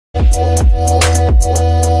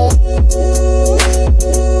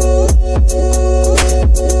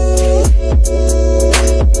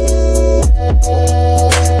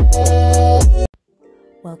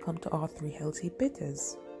3 healthy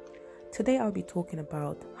bitters. Today I'll be talking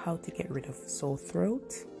about how to get rid of sore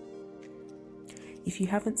throat. If you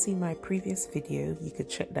haven't seen my previous video, you could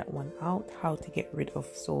check that one out, how to get rid of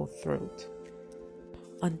sore throat.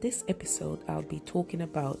 On this episode, I'll be talking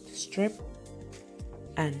about strep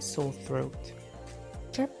and sore throat.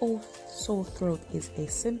 Strep or sore throat is a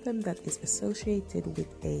symptom that is associated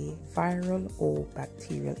with a viral or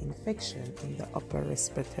bacterial infection in the upper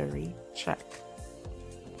respiratory tract.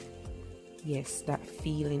 Yes, that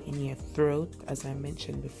feeling in your throat, as I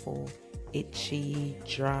mentioned before, itchy,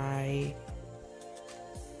 dry.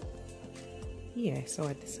 Yeah, so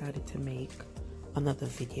I decided to make another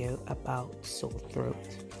video about sore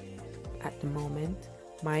throat. At the moment,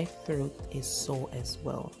 my throat is sore as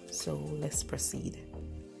well, so let's proceed.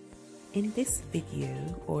 In this video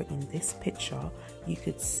or in this picture, you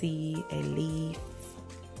could see a leaf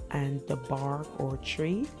and the bark or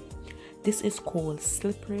tree. This is called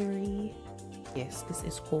slippery. Yes, this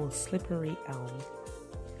is called slippery elm.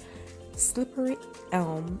 Slippery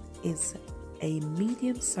elm is a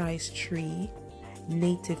medium-sized tree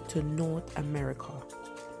native to North America.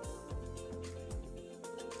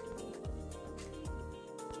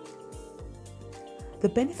 The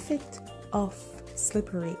benefit of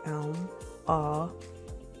slippery elm are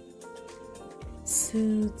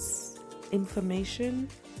soothes inflammation,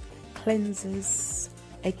 cleanses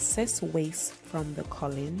excess waste from the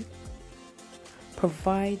colon,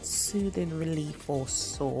 provides soothing relief for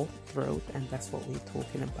sore throat, and that's what we're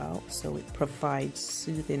talking about. So it provides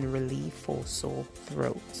soothing relief for sore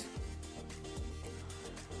throat.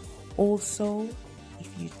 Also, if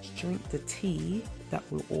you drink the tea, that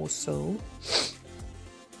will also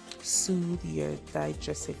soothe your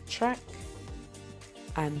digestive tract,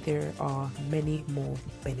 and there are many more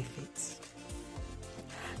benefits.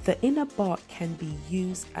 The inner bark can be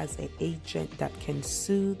used as an agent that can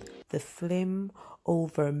soothe the phlegm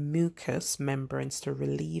over mucous membranes to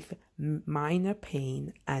relieve minor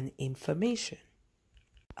pain and inflammation.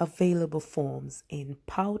 Available forms in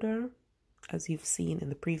powder, as you've seen in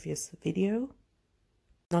the previous video.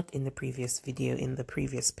 Not in the previous video, in the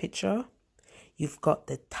previous picture. You've got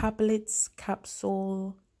the tablets,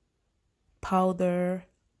 capsule, powder,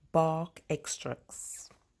 bark extracts.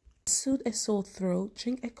 To soothe a sore throat,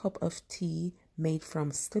 drink a cup of tea made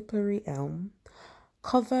from slippery elm.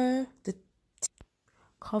 Cover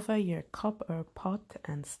your cup or pot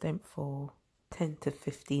and stem for 10 to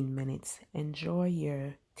 15 minutes. Enjoy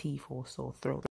your tea for sore throat.